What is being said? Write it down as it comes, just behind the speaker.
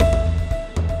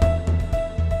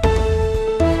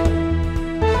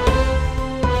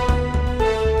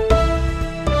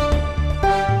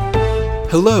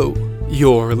Hello,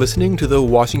 you're listening to the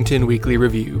Washington Weekly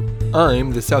Review.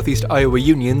 I'm the Southeast Iowa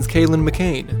Union's Kalen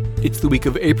McCain. It's the week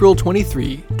of April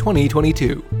 23,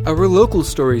 2022. Our local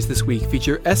stories this week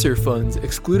feature ESSER funds,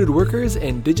 excluded workers,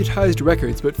 and digitized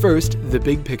records, but first, the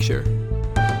big picture.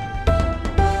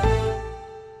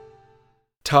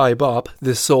 Ty Bopp,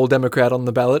 the sole Democrat on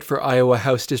the ballot for Iowa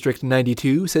House District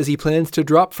 92, says he plans to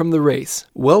drop from the race,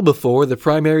 well before the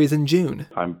primaries in June.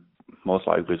 I'm most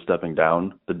likely stepping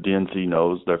down. The DNC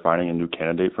knows they're finding a new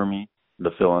candidate for me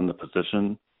to fill in the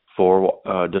position for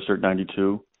District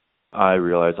 92. I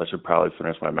realized I should probably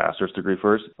finish my master's degree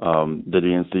first. The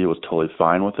DNC was totally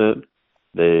fine with it.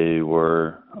 They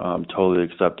were totally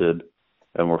accepted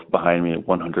and were behind me at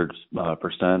 100%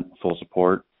 full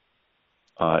support.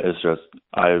 It's just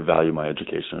I value my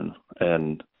education,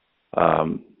 and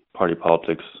party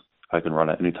politics I can run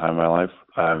at any time in my life.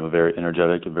 I'm a very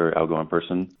energetic and very outgoing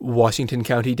person. Washington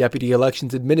County Deputy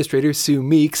Elections Administrator Sue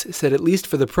Meeks said at least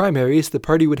for the primaries, the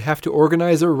party would have to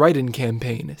organize a write-in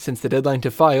campaign, since the deadline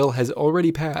to file has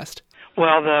already passed.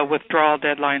 Well, the withdrawal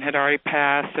deadline had already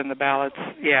passed, and the ballots,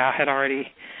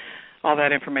 all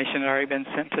that information had already been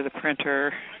sent to the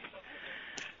printer.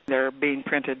 They're being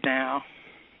printed now.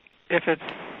 If it's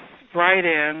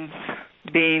write-ins,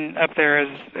 being up there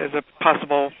as a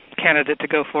possible candidate to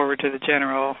go forward to the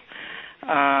general,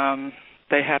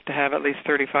 they have to have at least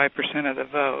 35% of the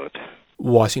vote.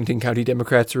 Washington County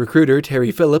Democrats recruiter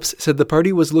Terry Phillips said the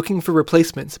party was looking for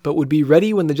replacements, but would be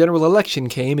ready when the general election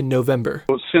came in November.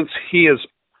 Well, since he has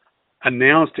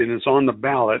announced it and it's on the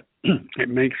ballot, it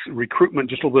makes recruitment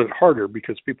just a little bit harder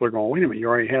because people are going, wait a minute, you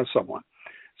already have someone.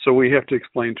 So we have to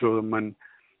explain to them, and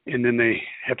then they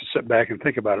have to sit back and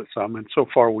think about it some. And so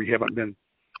far, we haven't been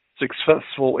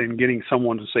successful in getting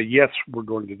someone to say, yes, we're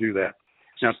going to do that.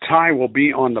 Now, Ty will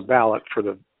be on the ballot for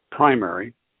the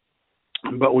primary,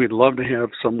 but we'd love to have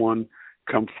someone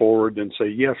come forward and say,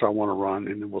 yes, I want to run,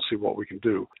 and then we'll see what we can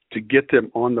do. To get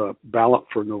them on the ballot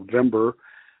for November,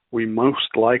 we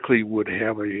most likely would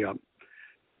have a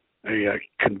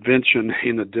convention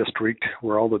in the district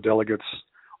where all the delegates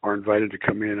are invited to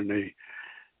come in and they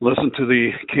listen to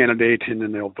the candidate, and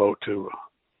then they'll vote to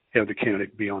have the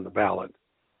candidate be on the ballot.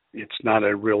 It's not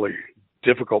a really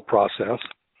difficult process.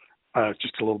 It's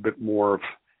just a little bit more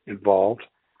involved.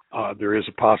 There is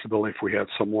a possibility if we have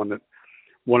someone that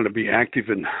wanted to be active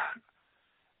and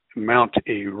mount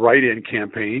a write-in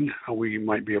campaign, we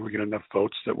might be able to get enough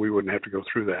votes that we wouldn't have to go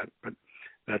through that. But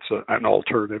that's an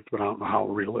alternative, but I don't know how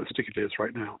realistic it is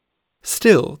right now.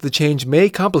 Still, the change may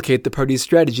complicate the party's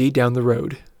strategy down the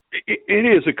road. It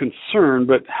is a concern,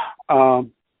 but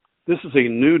this is a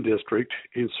new district,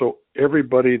 and so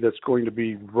everybody that's going to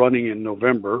be running in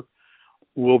November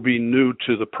will be new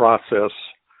to the process.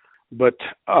 But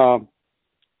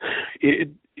it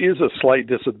is a slight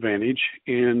disadvantage,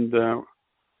 and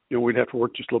we'd have to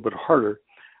work just a little bit harder.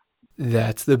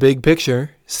 That's the big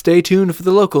picture. Stay tuned for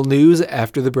the local news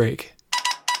after the break.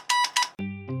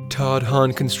 Todd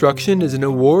Hahn Construction is an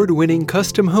award-winning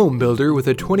custom home builder with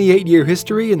a 28-year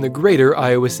history in the greater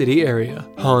Iowa City area.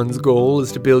 Hahn's goal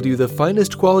is to build you the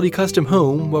finest quality custom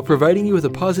home while providing you with a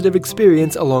positive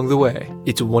experience along the way.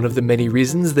 It's one of the many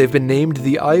reasons they've been named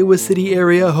the Iowa City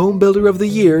Area Home Builder of the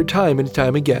Year time and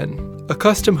time again. A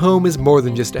custom home is more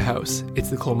than just a house. It's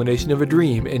the culmination of a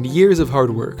dream and years of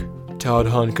hard work. Todd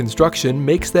Hahn Construction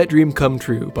makes that dream come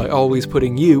true by always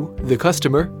putting you, the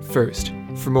customer, first.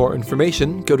 For more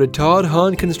information, go to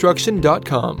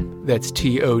toddhahnconstruction.com. That's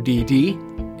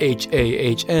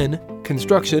TODDHAHN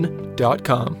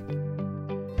construction.com.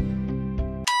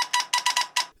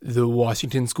 The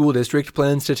Washington School District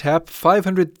plans to tap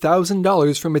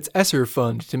 $500,000 from its ESSER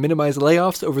fund to minimize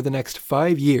layoffs over the next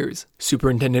 5 years.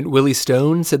 Superintendent Willie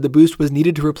Stone said the boost was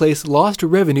needed to replace lost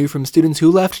revenue from students who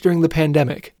left during the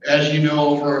pandemic. As you know,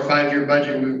 over a 5-year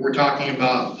budget, we're talking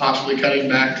about possibly cutting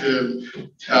back to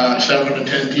 7 to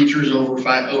 10 teachers over a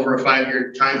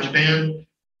 5-year time span.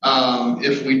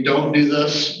 If we don't do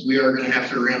this, we are going to have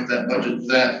to ramp that budget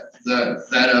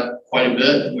that up quite a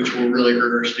bit, which will really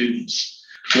hurt our students.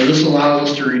 So this allows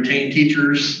us to retain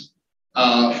teachers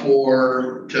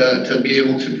to be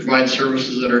able to provide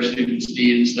services that our students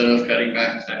need instead of cutting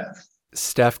back staff.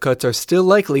 Staff cuts are still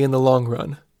likely in the long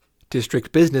run.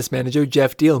 District Business Manager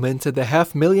Jeff Dealman said the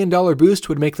 $500,000 boost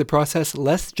would make the process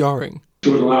less jarring.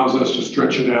 So it allows us to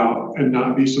stretch it out and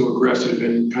not be so aggressive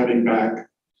in cutting back.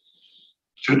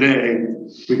 Today,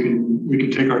 we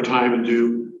can take our time and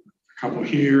do a couple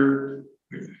here,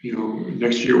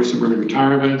 next year with some early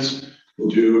retirements. We'll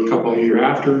do a couple a year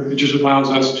after. It just allows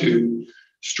us to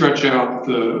stretch out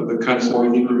the cuts that we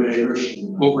need to make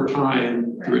over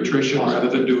time through attrition rather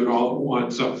than do it all at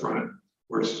once up front,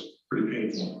 where it's pretty painful.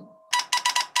 needs.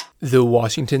 The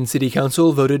Washington City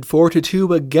Council voted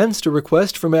 4-2 against a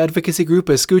request from advocacy group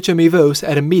Escucha Mi Voz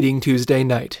at a meeting Tuesday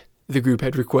night. The group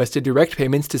had requested direct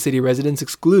payments to city residents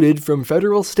excluded from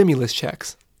federal stimulus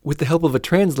checks. With the help of a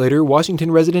translator,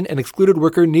 Washington resident and excluded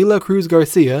worker Nila Cruz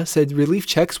Garcia said relief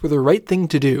checks were the right thing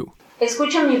to do.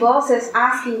 Escucha Mi Voz is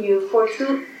asking you for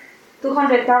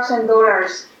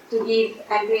 $200,000 to give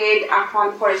and create a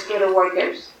fund for excluded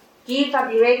workers. Give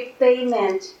a direct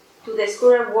payment to the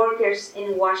excluded workers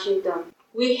in Washington.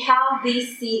 We help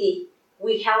this city.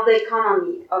 We help the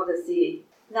economy of the city.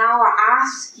 Now I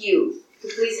ask you to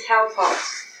please help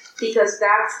us, because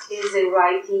that is the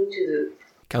right thing to do.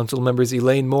 Council members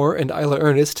Elaine Moore and Isla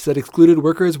Ernest said excluded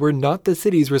workers were not the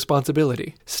city's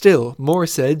responsibility. Still, Moore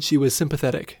said she was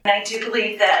sympathetic. I do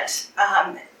believe that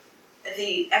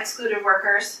the excluded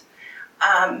workers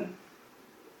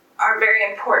are very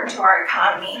important to our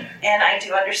economy, and I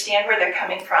do understand where they're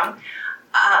coming from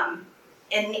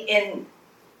in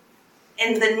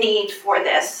the need for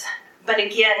this. But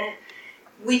again,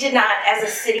 we did not, as a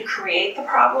city, create the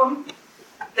problem.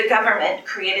 The government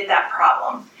created that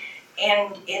problem.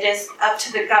 And it is up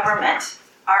to the government,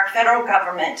 our federal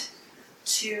government,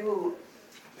 to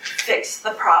fix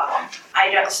the problem. I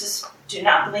just do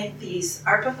not believe these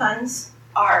ARPA funds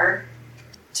are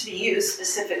to be used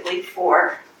specifically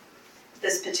for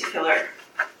this particular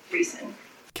reason.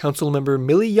 Councilmember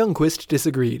Millie Youngquist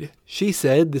disagreed. She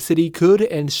said the city could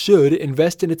and should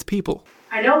invest in its people.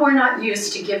 I know we're not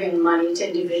used to giving money to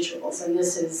individuals, and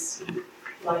this is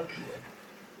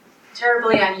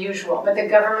terribly unusual, but the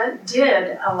government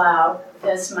did allow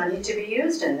this money to be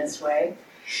used in this way.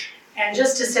 And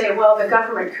just to say, well, the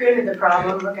government created the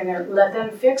problem, we're going to let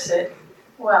them fix it,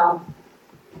 well,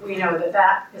 we know that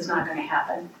that is not going to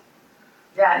happen.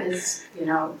 That is,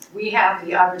 we have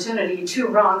the opportunity, two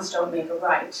wrongs don't make a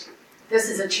right. This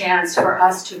is a chance for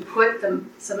us to put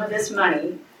some of this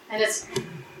money, and it's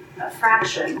a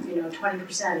fraction,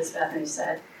 20%, as Bethany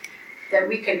said, that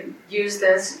we could use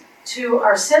this to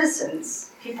our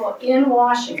citizens, people in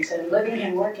Washington, living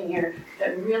and working here,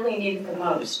 that really need it the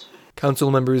most.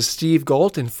 Council members Steve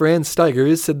Galt and Fran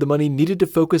Steigers said the money needed to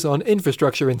focus on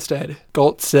infrastructure instead.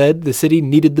 Galt said the city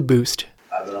needed the boost.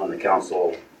 I've been on the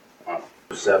council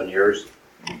for 7 years,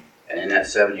 and in that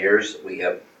 7 years, we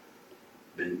have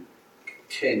been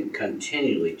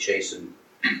continually chasing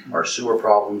our sewer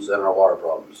problems and our water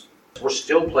problems. We're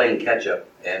still playing catch-up,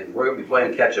 and we're going to be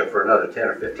playing catch-up for another 10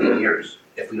 or 15 years.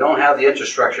 If we don't have the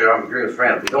infrastructure, I'm agreeing with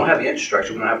Fran, if we don't have the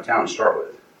infrastructure, we don't have a town to start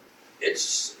with.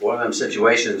 It's one of them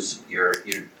situations, you're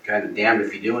kind of damned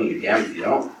if you do and you're damned if you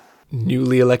don't.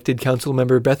 Newly elected council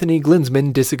member Bethany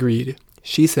Glinsman disagreed.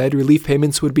 She said relief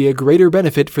payments would be a greater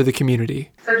benefit for the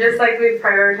community. So just like we've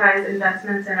prioritized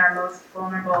investments in our most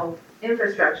vulnerable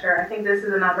infrastructure, I think this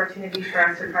is an opportunity for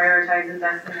us to prioritize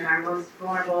investment in our most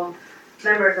vulnerable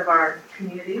members of our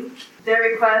community. Their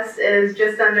request is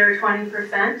just under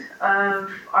 20%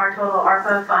 of our total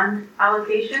ARPA fund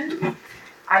allocation.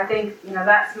 I think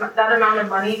that amount of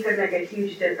money could make a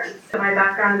huge difference. My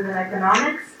background is in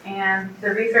economics, and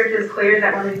the research is clear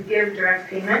that when we give direct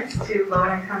payments to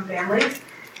low-income families,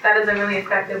 that is a really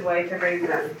effective way to raise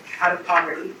them out of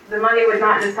poverty. The money would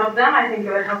not just help them, I think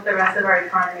it would help the rest of our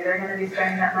economy. They're going to be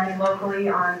spending that money locally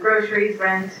on groceries,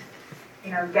 rent,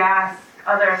 gas,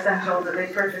 other essentials that they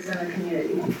purchase in the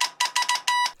community.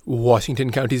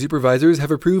 Washington County supervisors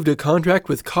have approved a contract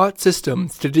with COT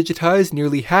Systems to digitize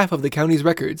nearly half of the county's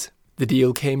records. The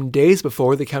deal came days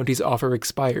before the county's offer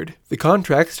expired. The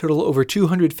contracts total over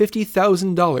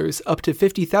 $250,000, up to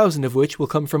 $50,000 of which will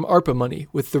come from ARPA money,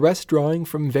 with the rest drawing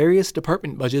from various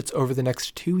department budgets over the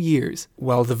next 2 years.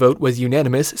 While the vote was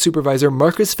unanimous, Supervisor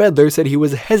Marcus Fedler said he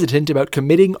was hesitant about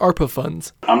committing ARPA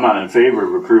funds. I'm not in favor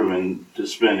of approving to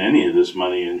spend any of this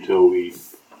money until we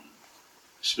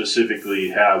specifically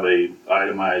have a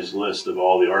itemized list of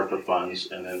all the ARPA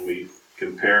funds, and then we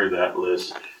compare that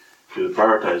list to the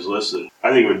prioritized list.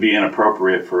 I think it would be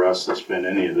inappropriate for us to spend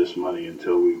any of this money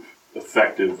until we've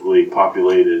effectively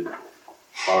populated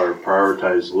our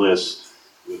prioritized list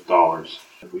with dollars.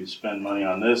 If we spend money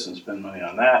on this and spend money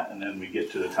on that, and then we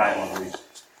get to the time when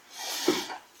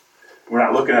we're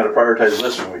not looking at a prioritized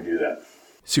list when we do that.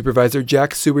 Supervisor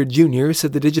Jack Seward Jr.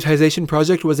 said the digitization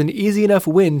project was an easy enough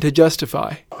win to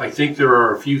justify. I think there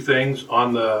are a few things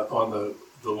on the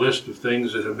list of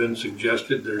things that have been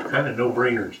suggested. They're kind of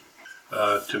no-brainers.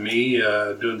 To me,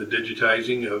 doing the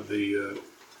digitizing of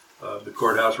the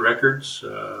courthouse records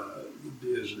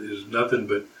is nothing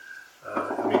but.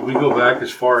 We go back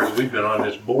as far as we've been on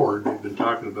this board. We've been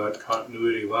talking about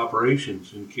continuity of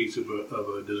operations in case of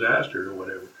a disaster or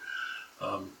whatever.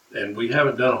 And we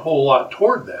haven't done a whole lot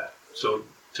toward that. So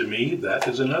to me, that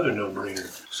is another no-brainer.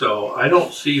 So I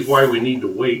don't see why we need to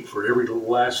wait for every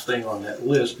last thing on that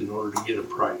list in order to get a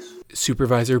price.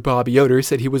 Supervisor Bob Yoder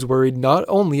said he was worried not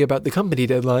only about the company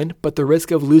deadline, but the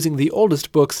risk of losing the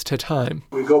oldest books to time.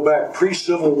 We go back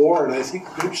pre-Civil War, and I think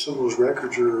maybe some of those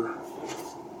records are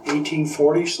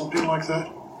 1840, something like that.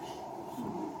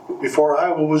 Before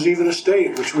Iowa was even a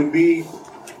state, which would be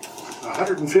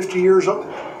 150 years old.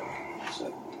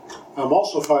 I'm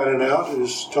also finding out,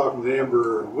 is talking to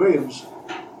Amber Williams,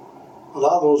 a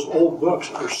lot of those old books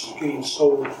are getting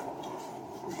so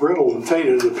brittle and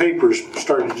faded, the paper's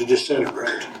starting to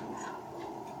disintegrate.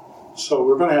 So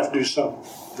we're going to have to do something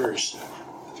very soon,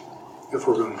 if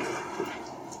we're going to do it.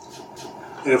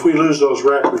 And if we lose those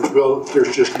records, well,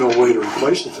 there's just no way to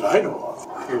replace it that I know of.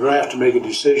 We're going to have to make a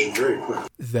decision very quickly.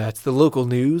 That's the local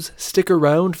news. Stick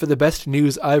around for the best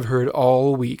news I've heard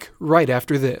all week, right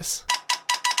after this.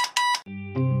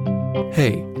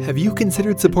 Hey, have you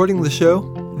considered supporting the show?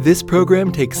 This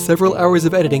program takes several hours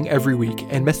of editing every week,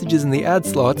 and messages in the ad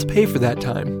slots pay for that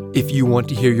time. If you want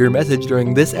to hear your message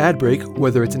during this ad break,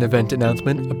 whether it's an event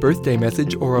announcement, a birthday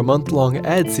message, or a month-long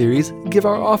ad series, give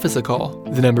our office a call.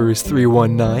 The number is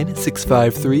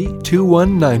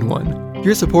 319-653-2191.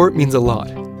 Your support means a lot.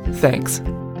 Thanks.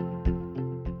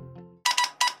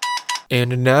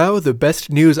 And now, the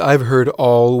best news I've heard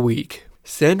all week.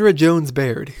 Sandra Jones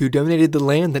Baird, who donated the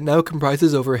land that now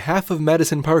comprises over half of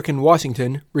Madison Park in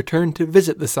Washington, returned to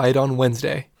visit the site on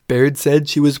Wednesday. Baird said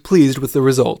she was pleased with the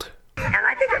result. And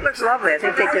I think it looks lovely. I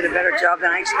think they did a better job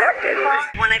than I expected.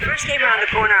 When I first came around the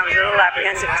corner, I was a little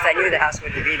apprehensive because I knew the house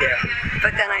wouldn't be there.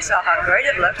 But then I saw how great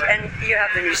it looked, and you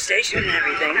have the new station and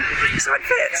everything, so it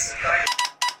fits.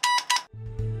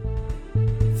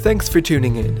 Thanks for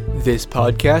tuning in. This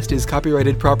podcast is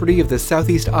copyrighted property of the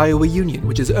Southeast Iowa Union,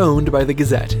 which is owned by the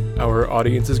Gazette. Our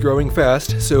audience is growing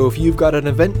fast, so if you've got an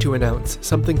event to announce,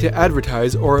 something to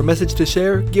advertise, or a message to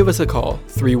share, give us a call,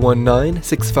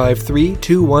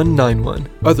 319-653-2191.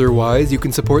 Otherwise, you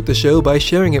can support the show by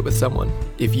sharing it with someone.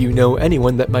 If you know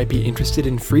anyone that might be interested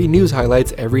in free news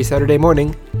highlights every Saturday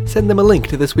morning, send them a link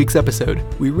to this week's episode.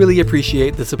 We really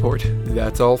appreciate the support.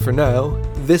 That's all for now.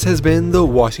 This has been the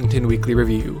Washington Weekly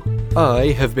Review.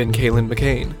 I have been Kalen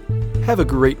McCain. Have a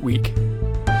great week.